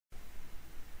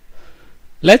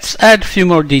Let's add a few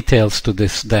more details to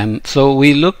this then. So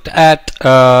we looked at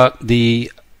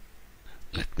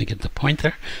let me get the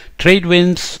pointer. Trade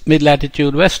winds,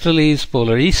 mid-latitude westerlies,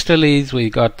 polar easterlies, we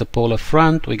got the polar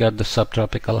front, we got the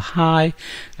subtropical high,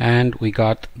 and we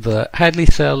got the Hadley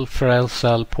cell, Ferrel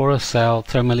cell, porous cell,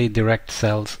 thermally direct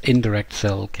cells, indirect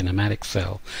cell, kinematic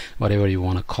cell, whatever you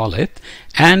want to call it.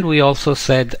 And we also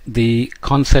said the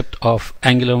concept of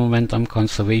angular momentum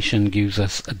conservation gives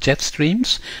us jet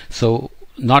streams. So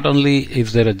not only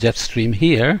is there a jet stream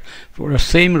here, for the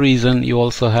same reason you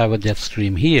also have a jet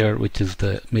stream here, which is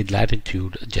the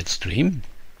mid-latitude jet stream.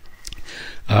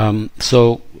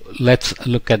 So let's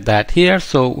look at that here.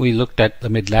 So we looked at the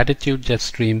mid-latitude jet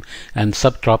stream and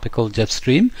subtropical jet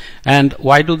stream. And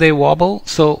why do they wobble?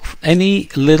 So any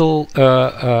little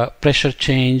pressure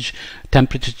change,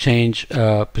 temperature change,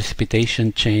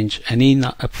 precipitation change, any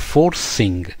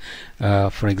forcing,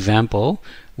 for example,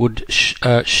 would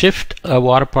shift a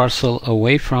water parcel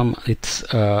away from its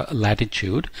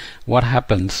latitude. What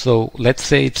happens? So let's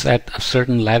say it's at a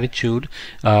certain latitude,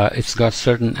 it's got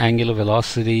certain angular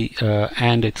velocity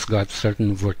and it's got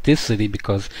certain vorticity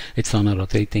because it's on a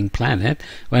rotating planet.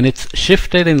 When it's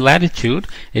shifted in latitude,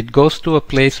 it goes to a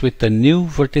place with a new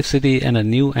vorticity and a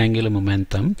new angular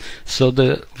momentum. So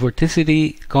the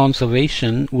vorticity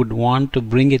conservation would want to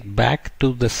bring it back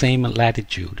to the same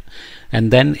latitude,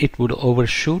 and then it would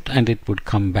overshoot and it would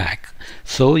come back.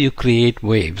 So you create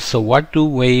waves. So what do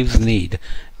waves need?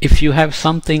 If you have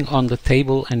something on the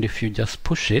table and if you just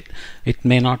push it, it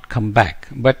may not come back.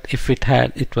 But if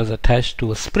it was attached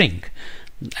to a spring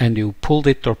and you pulled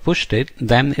it or pushed it,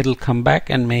 then it'll come back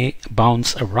and may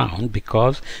bounce around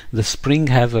because the spring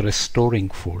has a restoring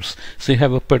force. So you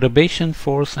have a perturbation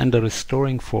force and a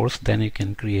restoring force, then you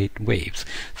can create waves.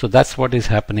 So that's what is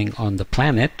happening on the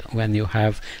planet when you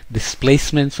have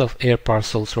displacements of air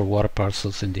parcels or water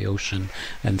parcels in the ocean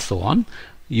and so on.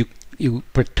 You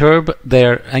perturb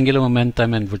their angular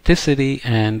momentum and vorticity,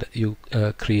 and you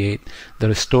create the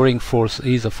restoring force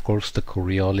is of course the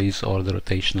Coriolis or the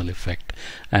rotational effect,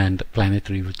 and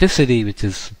planetary vorticity, which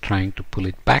is trying to pull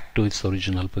it back to its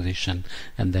original position,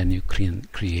 and then you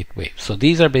create waves. So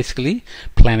these are basically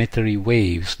planetary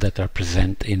waves that are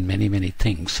present in many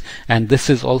things, and this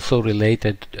is also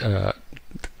related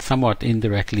somewhat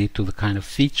indirectly to the kind of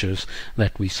features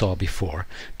that we saw before.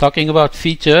 Talking about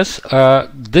features,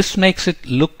 this makes it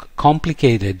look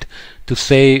complicated to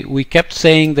say. We kept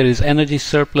saying there is energy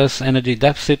surplus, energy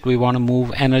deficit, we want to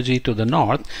move energy to the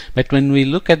north, but when we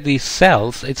look at these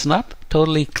cells, it's not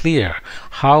totally clear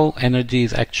how energy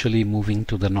is actually moving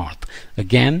to the north.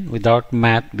 Again, without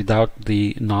math, without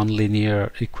the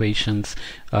nonlinear equations,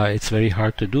 it's very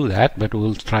hard to do that, but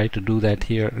we'll try to do that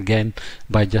here again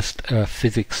by just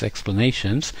physics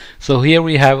explanations. So here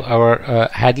we have our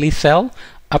Hadley cell.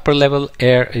 Upper level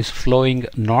air is flowing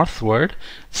northward.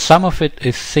 Some of it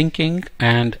is sinking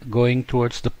and going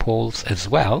towards the poles as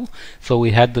well. So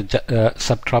we had the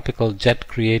subtropical jet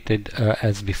created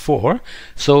as before.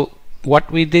 So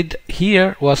what we did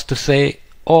here was to say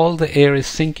all the air is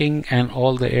sinking and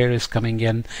all the air is coming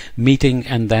in, meeting,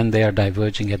 and then they are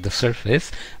diverging at the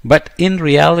surface. But in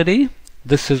reality,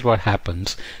 this is what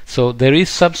happens. So there is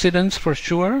subsidence for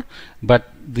sure, but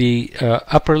the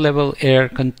upper level air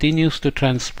continues to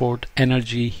transport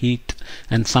energy, heat,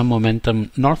 and some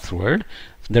momentum northward.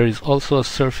 There is also a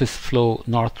surface flow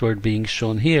northward being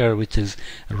shown here, which is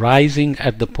rising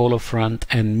at the polar front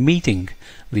and meeting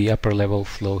the upper level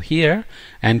flow here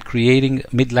and creating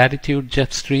mid-latitude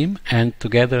jet stream, and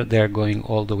together they are going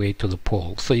all the way to the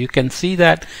pole. So you can see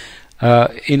that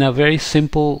in a very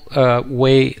simple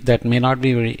way that may not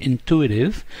be very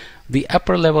intuitive. The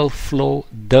upper level flow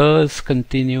does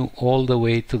continue all the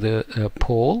way to the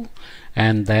pole,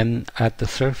 and then at the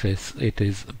surface it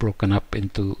is broken up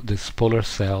into this polar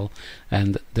cell,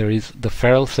 and there is the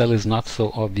Ferrel cell is not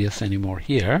so obvious anymore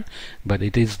here, but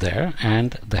it is there,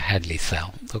 and the Hadley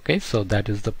cell. Okay, so that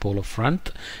is the polar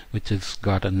front, which has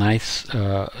got a nice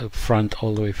front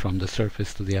all the way from the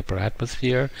surface to the upper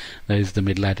atmosphere. There is the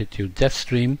mid-latitude jet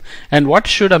stream, and what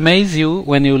should amaze you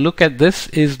when you look at this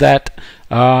is that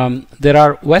there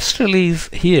are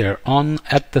westerlies here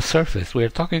at the surface. We're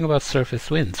talking about surface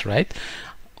winds, right?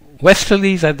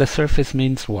 Westerlies at the surface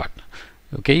means what?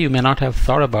 Okay, you may not have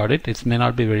thought about it, it may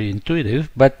not be very intuitive,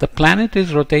 but the planet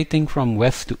is rotating from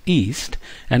west to east,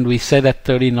 and we said at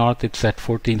 30 north it's at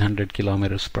 1400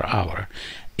 kilometers per hour.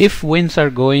 If winds are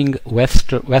going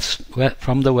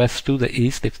from the west to the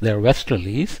east, if they're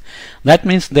westerlies, that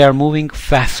means they are moving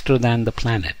faster than the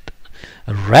planet.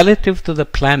 Relative to the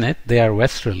planet, they are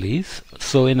westerlies,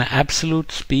 so in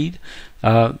absolute speed,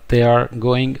 they are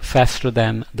going faster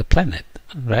than the planet,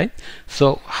 right?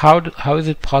 So how is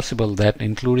it possible that,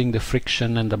 including the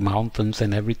friction and the mountains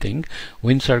and everything,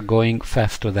 winds are going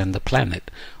faster than the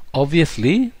planet?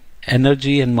 Obviously,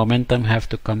 energy and momentum have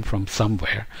to come from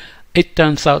somewhere. It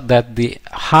turns out that the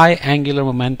high angular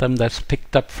momentum that's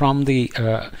picked up from the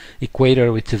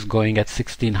equator, which is going at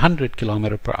 1600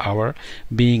 km per hour,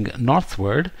 being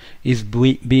northward, is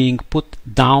being put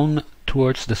down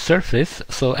towards the surface.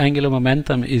 So angular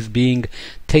momentum is being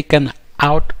taken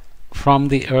out from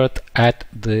the Earth at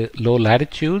the low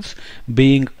latitudes,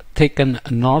 being taken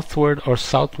northward or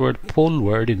southward,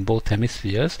 poleward in both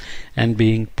hemispheres, and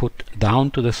being put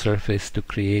down to the surface to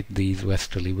create these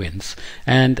westerly winds.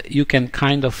 And you can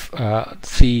kind of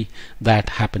see that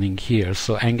happening here.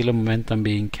 So angular momentum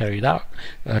being carried out,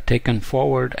 taken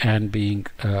forward, and being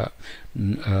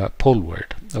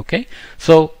poleward. Okay,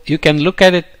 so you can look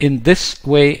at it in this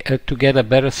way to get a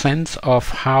better sense of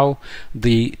how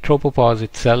the tropopause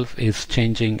itself is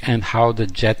changing and how the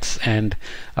jets and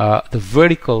the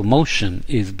vertical motion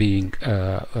is being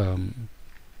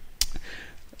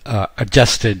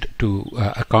adjusted to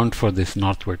account for this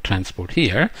northward transport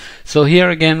here. So here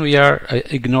again we are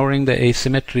ignoring the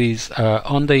asymmetries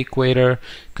on the equator.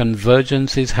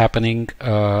 Convergence is happening.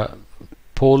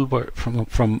 Poleward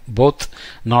from both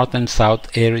north and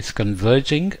south, air is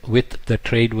converging with the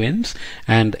trade winds,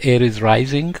 and air is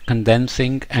rising,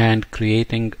 condensing, and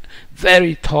creating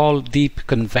very tall, deep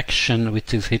convection,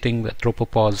 which is hitting the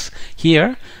tropopause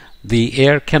here. The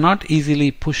air cannot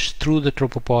easily push through the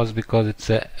tropopause because it's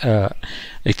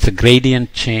a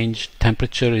gradient change.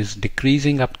 Temperature is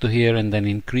decreasing up to here and then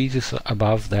increases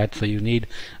above that, so you need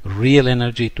real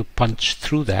energy to punch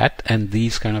through that, and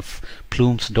these kind of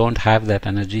plumes don't have that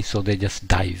energy, so they just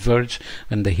diverge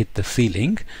when they hit the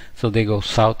ceiling. So they go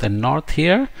south and north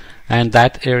here, and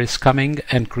that air is coming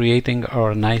and creating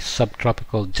our nice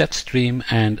subtropical jet stream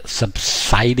and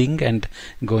subsiding and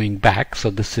going back. So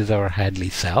this is our Hadley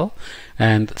cell,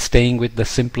 and staying with the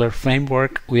simpler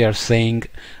framework, we are saying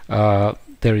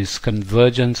there is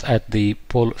convergence at the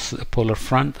polar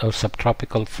front or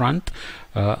subtropical front,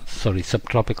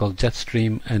 subtropical jet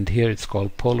stream, and here it's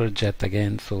called polar jet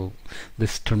again, so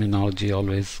this terminology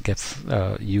always gets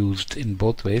used in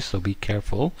both ways, so be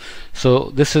careful. So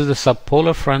this is the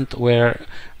subpolar front where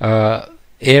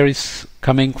air is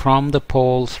coming from the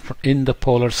poles in the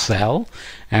polar cell,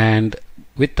 and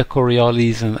with the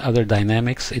Coriolis and other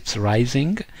dynamics it's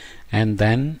rising, and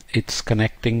then it's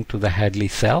connecting to the Hadley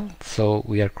cell. So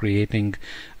we are creating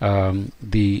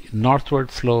the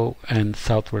northward flow and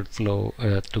southward flow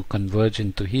to converge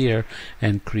into here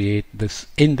and create this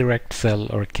indirect cell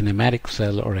or a kinematic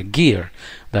cell or a gear.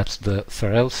 That's the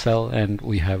Ferrel cell, and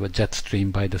we have a jet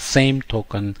stream by the same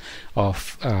token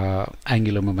of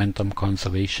angular momentum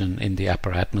conservation in the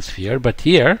upper atmosphere. But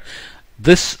here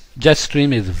this jet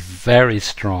stream is very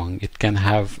strong. It can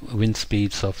have wind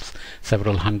speeds of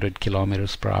several hundred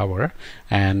kilometers per hour,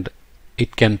 and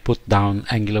it can put down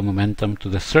angular momentum to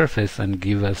the surface and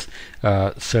give us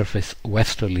surface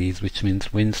westerlies, which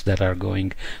means winds that are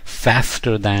going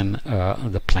faster than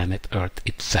the planet Earth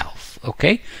itself.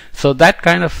 Okay, so that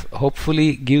kind of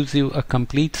hopefully gives you a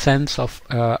complete sense of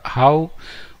how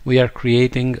we are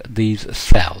creating these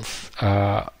cells.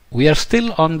 We are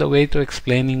still on the way to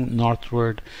explaining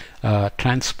northward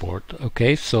transport.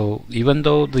 Okay, so even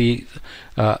though the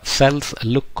cells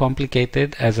look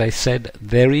complicated, as I said,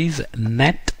 there is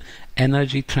net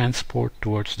energy transport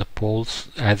towards the poles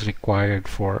as required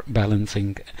for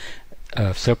balancing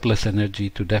surplus energy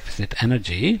to deficit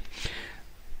energy.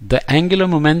 The angular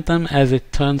momentum, as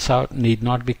it turns out, need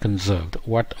not be conserved.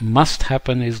 What must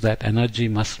happen is that energy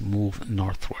must move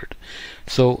northward.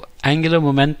 So angular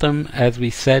momentum, as we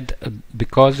said,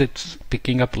 because it's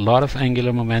picking up a lot of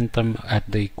angular momentum at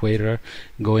the equator,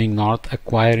 going north,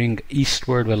 acquiring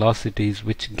eastward velocities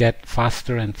which get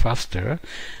faster and faster,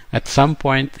 at some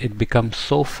point it becomes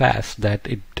so fast that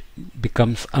it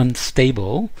becomes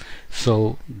unstable.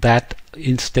 So that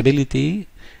instability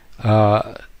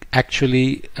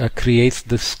actually creates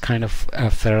this kind of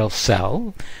Ferrel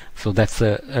cell. So that's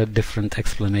a different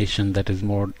explanation that is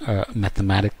more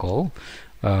mathematical,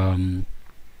 and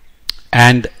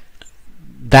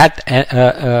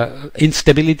that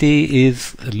instability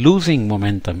is losing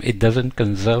momentum. It doesn't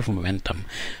conserve momentum,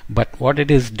 but what it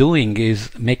is doing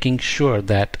is making sure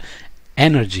that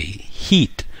energy,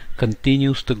 heat,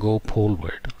 continues to go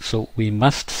poleward. So we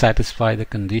must satisfy the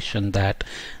condition that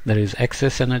there is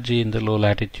excess energy in the low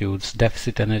latitudes,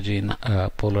 deficit energy in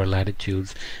polar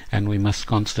latitudes, and we must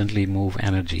constantly move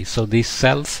energy. So these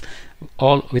cells,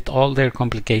 with all their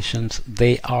complications,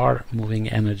 they are moving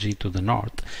energy to the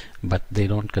north. but they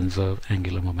don't conserve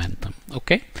angular momentum.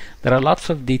 Okay, there are lots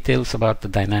of details about the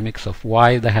dynamics of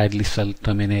why the Hadley cell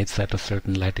terminates at a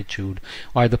certain latitude,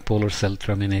 why the polar cell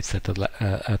terminates at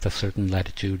a certain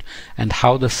latitude, and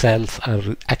how the cells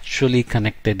are actually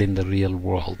connected in the real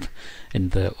world in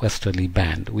the westerly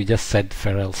band. We just said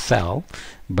Ferrel cell,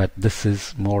 but this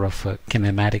is more of a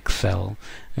kinematic cell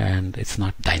and it's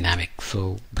not dynamic.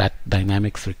 So that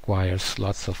dynamics requires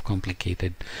lots of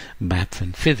complicated maths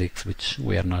and physics, which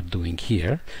we are not doing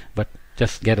here, but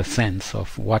just get a sense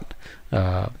of what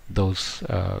those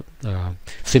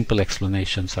simple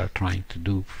explanations are trying to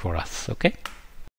do for us. Okay.